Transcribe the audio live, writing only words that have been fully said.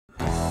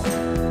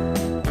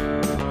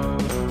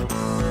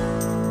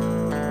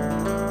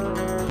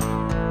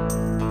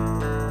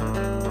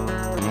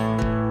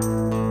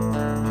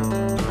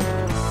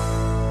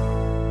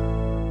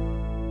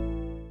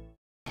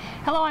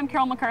I'm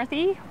Carol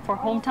McCarthy for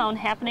Hometown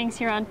Happenings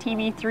here on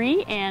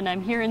TV3, and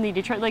I'm here in the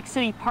Detroit Lake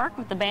City Park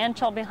with the band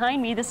shell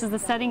behind me. This is the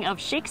setting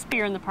of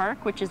Shakespeare in the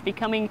Park, which is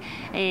becoming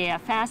a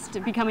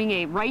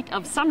rite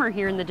of summer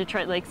here in the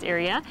Detroit Lakes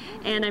area.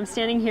 And I'm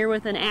standing here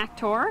with an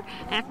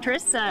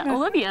actress,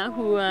 Olivia,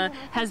 who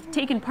has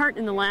taken part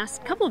in the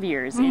last couple of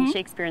years in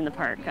Shakespeare in the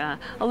Park.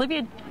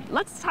 Olivia,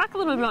 let's talk a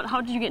little bit about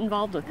how did you get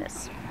involved with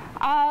this?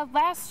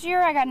 Last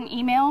year I got an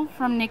email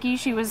from Nikki.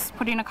 She was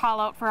putting a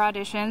call out for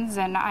auditions,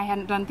 and I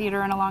hadn't done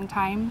theater in a long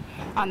time,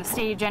 on the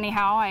stage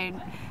anyhow. I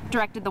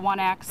directed the one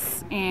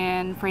acts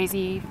in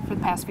Frazee for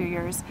the past few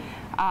years.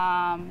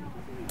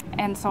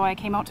 And so I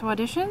came out to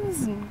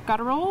auditions and got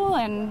a role,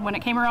 and when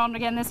it came around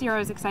again this year I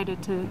was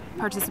excited to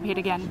participate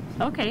again.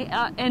 Okay,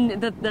 and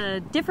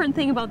the different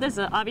thing about this,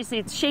 obviously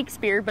it's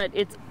Shakespeare, but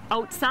it's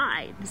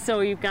outside, so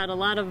you've got a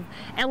lot of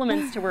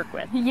elements to work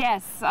with.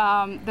 Yes,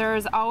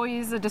 there's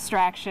always a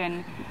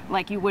distraction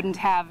like you wouldn't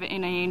have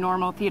in a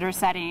normal theater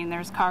setting.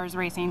 There's cars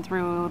racing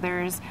through,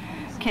 there's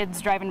kids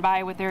driving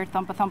by with their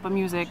thumpa-thumpa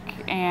music,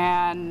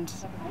 and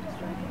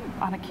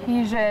on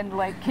occasion,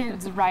 like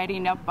kids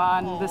riding up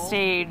on the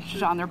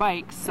stage on their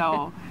bikes,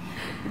 so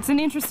it's an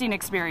interesting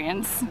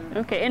experience.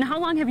 Okay, and how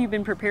long have you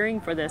been preparing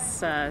for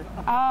this?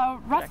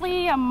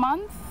 Roughly a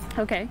month.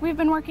 Okay. We've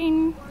been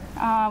working.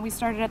 We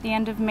started at the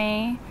end of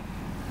May,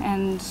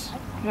 and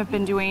have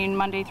been doing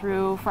Monday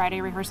through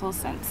Friday rehearsals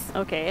since.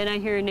 Okay, and I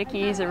hear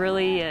Nikki's a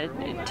really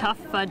tough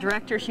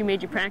director. She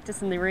made you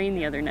practice in the rain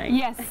the other night.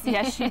 Yes,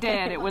 yes she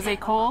did. It was a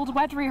cold,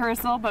 wet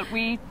rehearsal, but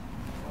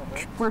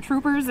we're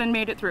troopers and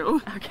made it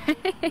through.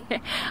 Okay.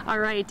 All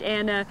right,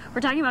 and we're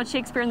talking about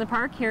Shakespeare in the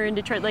Park here in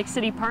Detroit Lake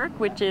City Park,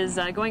 which is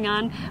going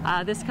on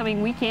this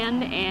coming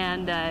weekend,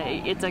 and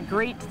it's a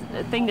great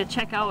thing to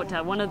check out.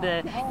 One of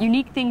the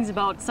unique things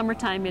about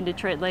summertime in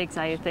Detroit Lakes,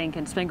 I think,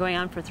 and it's been going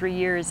on for 3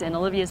 years, and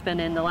Olivia's been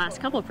in the last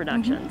couple of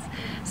productions.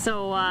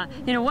 So,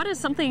 you know, what are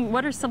something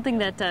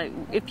that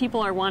if people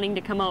are wanting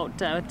to come out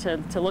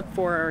to look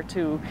for or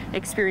to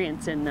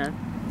experience in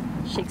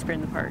Shakespeare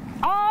in the Park?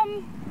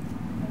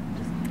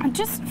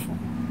 Just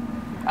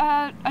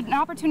an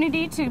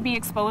opportunity to be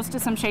exposed to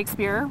some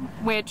Shakespeare,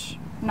 which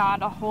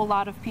not a whole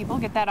lot of people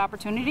get that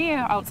opportunity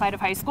outside of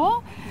high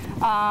school,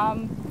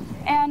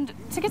 and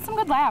to get some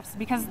good laughs,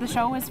 because the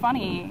show is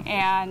funny,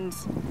 and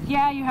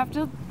yeah, you have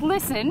to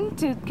listen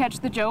to catch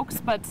the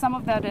jokes, but some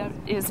of that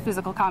is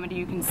physical comedy.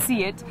 You can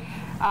see it,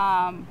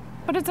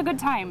 but it's a good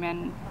time,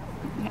 and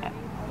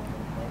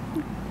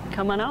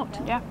come on out.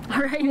 Yeah.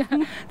 All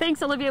right.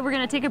 Thanks, Olivia. We're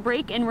going to take a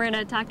break, and we're going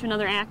to talk to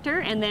another actor,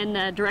 and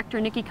then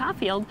director Nikki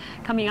Caulfield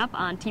coming up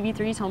on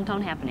TV3's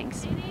Hometown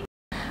Happenings.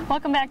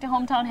 Welcome back to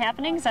Hometown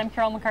Happenings. I'm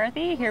Carol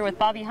McCarthy here with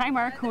Bobby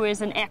Highmark, who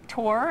is an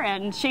actor,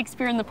 and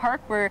Shakespeare in the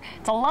Park, where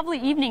it's a lovely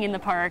evening in the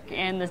park,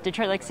 in the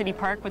Detroit Lake City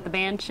Park with the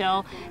band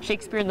shell.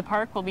 Shakespeare in the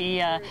Park will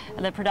be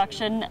the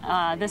production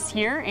this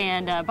year.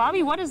 And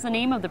Bobby, what is the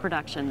name of the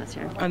production this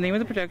year? The name of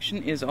the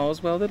production is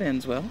All's Well That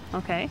Ends Well.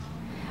 Okay.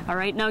 All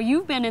right. Now,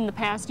 you've been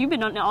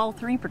on all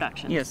 3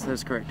 productions. Yes,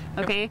 that's correct.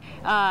 Okay.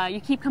 Yep.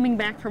 You keep coming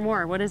back for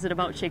more. What is it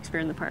about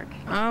Shakespeare in the Park?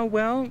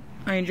 Well,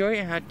 I enjoy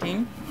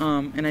acting,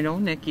 and I know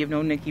Nikki. I've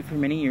known Nikki for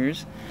many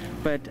years,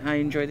 but I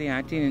enjoy the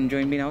acting and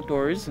enjoying being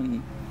outdoors,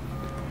 and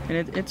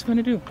it's fun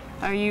to do.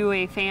 Are you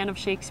a fan of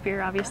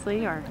Shakespeare,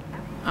 obviously, or?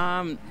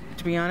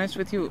 To be honest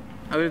with you,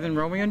 other than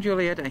Romeo and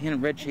Juliet, I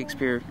hadn't read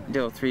Shakespeare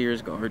until 3 years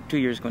ago, or 2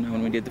 years ago now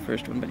when we did the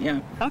first one, but yeah,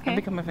 okay. I've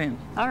become a fan.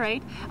 All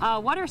right.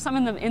 What are some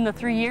in the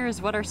 3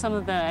 years, what are some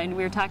of the, and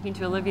we were talking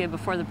to Olivia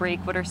before the break,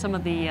 what are some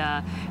of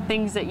the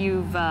things that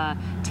you've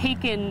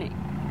taken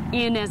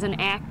in as an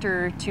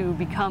actor to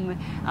become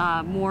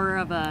more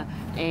of a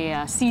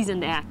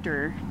seasoned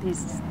actor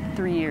these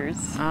 3 years?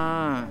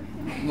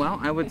 Well,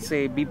 I would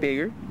say be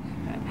bigger.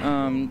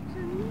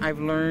 I've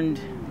learned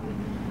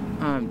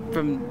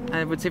from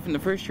the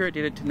first year I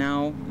did it to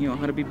now, you know,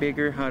 how to be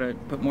bigger, how to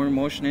put more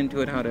emotion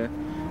into it, how to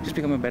just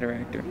become a better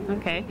actor.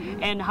 Okay.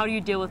 And how do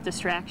you deal with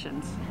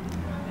distractions?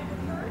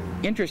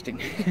 Interesting.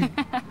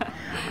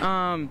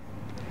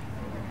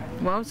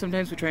 Well,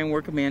 sometimes we try and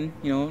work them in,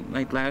 you know,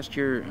 like last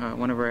year,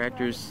 one of our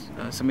actors,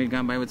 somebody had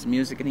gone by with some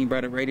music and he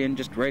brought it right in,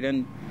 just right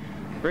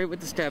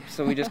with the steps,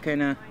 so we just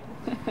kind of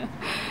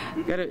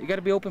you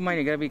gotta be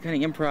open-minded. You gotta be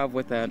kind of improv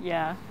with that.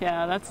 Yeah,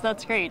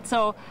 that's great.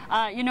 So,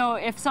 you know,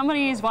 if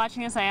somebody is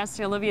watching this, I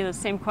asked Olivia the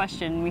same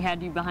question. We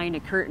had you behind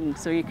a curtain,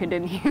 so you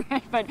couldn't hear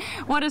it. But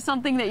what is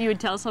something that you would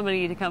tell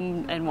somebody to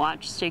come and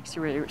watch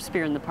Shakespeare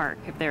in the Park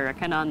if they're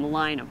kind of on the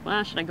line of,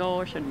 well, should I go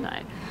or shouldn't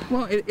I?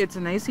 Well, it's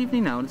a nice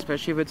evening out,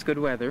 especially if it's good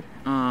weather,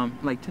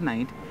 like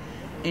tonight,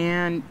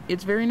 and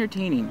it's very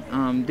entertaining.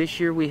 This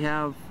year we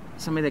have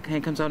somebody that kind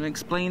of comes out and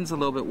explains a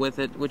little bit with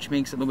it, which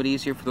makes it a little bit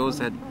easier for those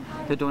that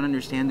don't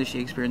understand the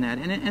Shakespeare and that.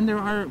 And there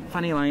are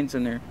funny lines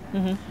in there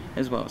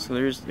as well. So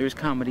there's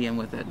comedy in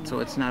with it. So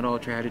it's not all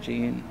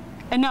tragedy. And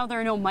And now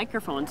there are no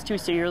microphones too,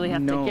 so you really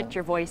have No. to get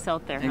your voice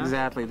out there. Huh?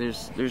 Exactly.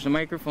 There's a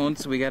microphone,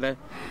 so we gotta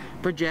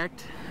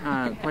project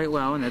quite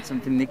well, and that's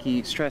something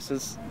Nikki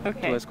stresses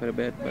to us quite a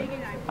bit. But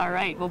All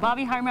right. Well,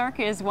 Bobby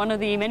Highmark is one of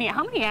the many.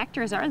 How many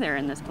actors are there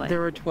in this play?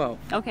 there are 12.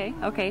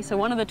 Okay. So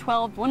one of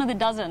the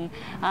dozen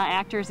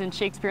actors in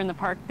Shakespeare in the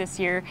Park this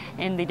year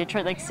in the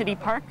Detroit Lake City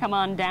Park. Come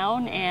on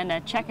down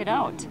and check it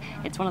out.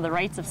 It's one of the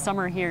rites of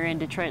summer here in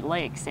Detroit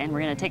Lakes, and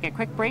we're going to take a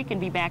quick break and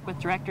be back with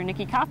director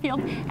Nikki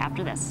Caulfield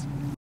after this.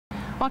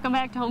 Welcome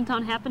back to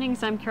Hometown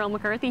Happenings. I'm Carol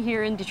McCarthy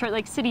here in Detroit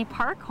Lake City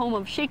Park, home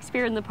of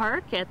Shakespeare in the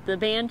Park at the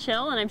band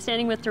shell, and I'm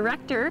standing with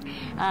director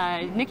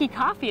Nikki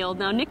Caulfield.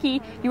 Now,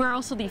 Nikki, you are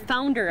also the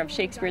founder of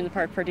Shakespeare in the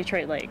Park for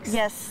Detroit Lakes.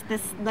 Yes,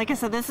 like I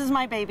said, this is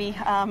my baby.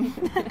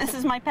 This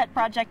is my pet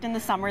project in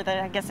the summer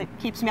that I guess it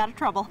keeps me out of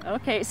trouble.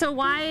 Okay, so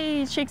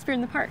why Shakespeare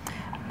in the Park?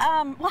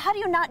 Well, how do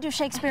you not do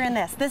Shakespeare in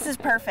this? This is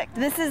perfect.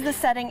 This is the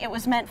setting it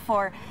was meant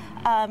for.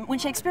 When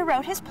Shakespeare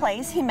wrote his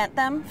plays, he meant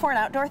them for an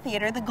outdoor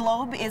theater. The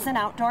Globe is an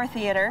outdoor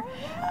theater.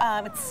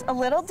 It's a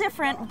little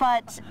different,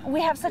 but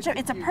we have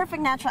it's a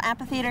perfect natural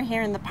amphitheater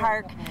here in the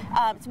park.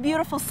 It's a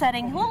beautiful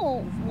setting, a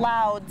little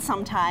loud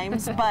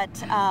sometimes,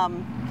 but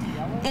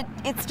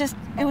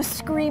it was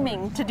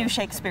screaming to do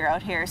Shakespeare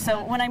out here.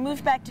 So when I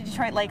moved back to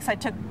Detroit Lakes, I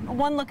took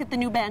one look at the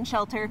new band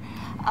shelter,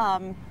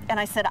 and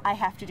I said, I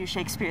have to do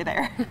Shakespeare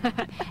there.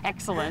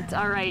 Excellent.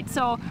 All right.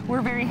 So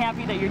we're very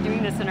happy that you're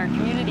doing this in our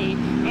community,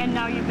 and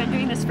now you've been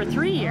doing this for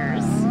 3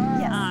 years.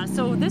 Yes.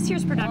 So this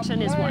year's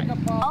production is what?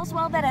 All's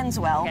well that ends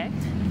well. Okay.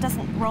 It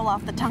doesn't roll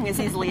off the tongue as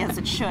easily as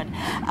it should.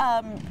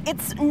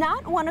 It's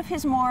not one of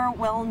his more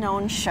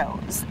well-known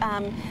shows.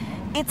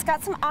 It's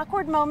got some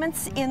awkward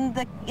moments in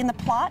the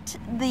plot.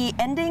 The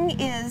ending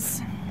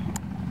is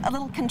a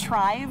little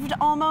contrived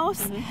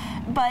almost,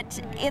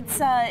 but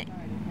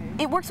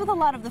it works with a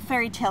lot of the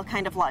fairy tale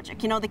kind of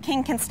logic. You know, the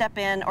king can step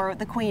in, or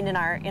the queen in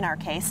our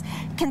case,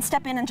 can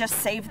step in and just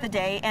save the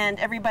day, and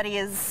everybody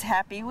is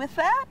happy with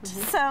that.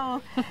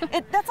 So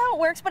that's how it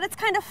works, but it's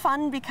kind of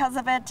fun because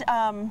of it.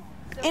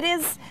 It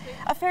is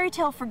a fairy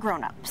tale for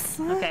grown-ups.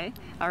 Okay.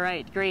 All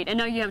right. Great. And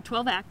now you have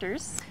 12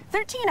 actors.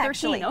 13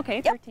 actually. 13.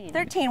 Okay. Yep, 13.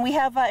 13. We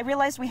have. I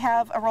realized we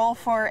have a role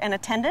for an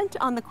attendant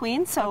on the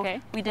Queen, so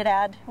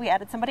we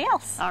added somebody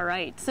else. All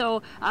right.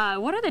 So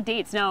what are the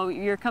dates? Now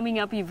you're coming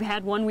up. You've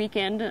had one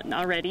weekend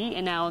already,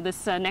 and now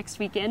this next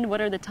weekend. What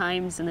are the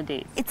times and the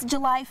dates? It's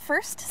July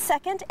 1st,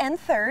 2nd, and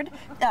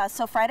 3rd.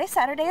 So Friday,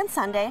 Saturday, and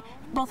Sunday.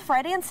 Both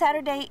Friday and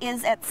Saturday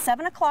is at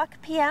 7:00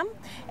 p.m.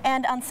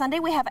 and on Sunday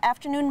we have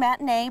afternoon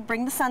matinee.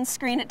 Bring the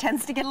sunscreen. It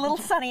tends to get a little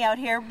sunny out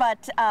here,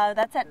 but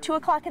that's at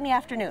 2:00 in the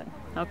afternoon.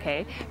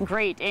 Okay,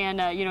 great.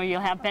 And you know,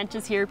 you'll have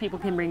benches here. People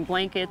can bring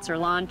blankets or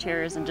lawn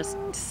chairs and just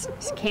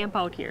camp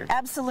out here.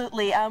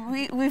 Absolutely.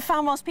 We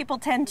found most people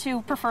tend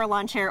to prefer a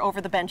lawn chair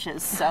over the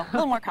benches, so a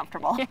little more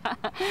comfortable. Yeah.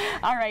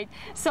 All right.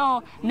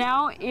 So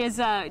now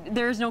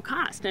there's no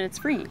cost and it's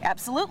free.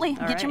 Absolutely.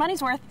 Get your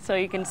money's worth. So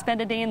you can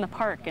spend a day in the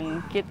park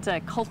and get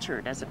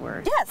cultured, as it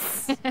were.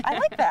 Yes, I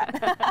like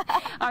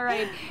that. All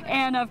right.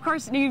 And of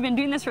course, you've been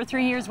doing this for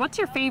 3 years. What's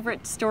your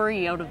favorite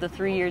story out of the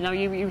 3 years? Now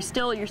you're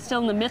still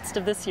in the midst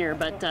of this year.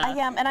 But I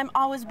am, and I'm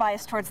always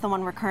biased towards the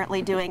one we're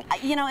currently doing.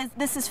 You know,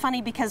 this is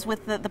funny because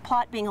with the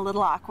plot being a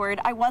little awkward,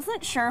 I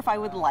wasn't sure if I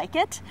would like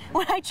it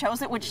when I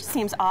chose it, which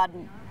seems odd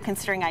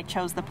considering I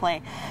chose the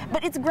play.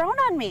 But it's grown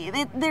on me.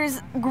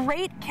 There's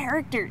great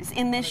characters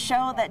in this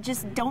show that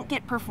just don't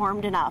get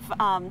performed enough.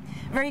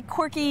 Very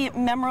quirky,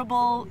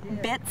 memorable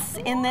bits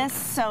in this,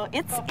 so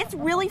it's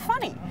really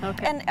funny.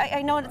 Okay. And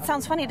I know it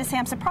sounds funny to say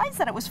I'm surprised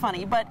that it was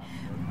funny, but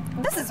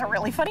this is a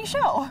really funny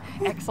show.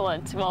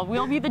 Excellent. Well,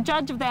 we'll be the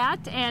judge of that,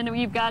 and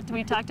we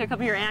talked to a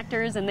couple of your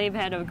actors, and they've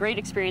had a great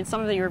experience.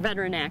 Some of them are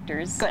veteran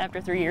actors. Good. After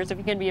 3 years, if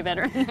you can be a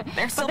veteran.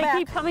 They're still but they back.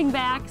 keep coming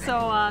back,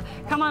 so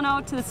come on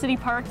out to the city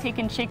park, take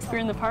in Shakespeare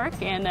in the Park,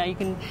 and you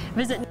can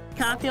visit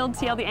Caulfield,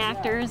 see all the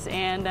actors,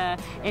 and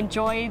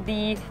enjoy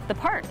the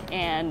park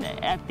and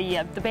at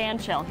the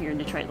band shell here in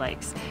Detroit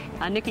Lakes.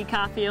 Nikki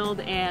Caulfield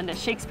and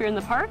Shakespeare in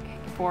the Park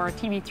for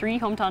TV3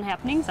 Hometown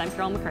Happenings. I'm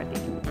Carol McCarthy.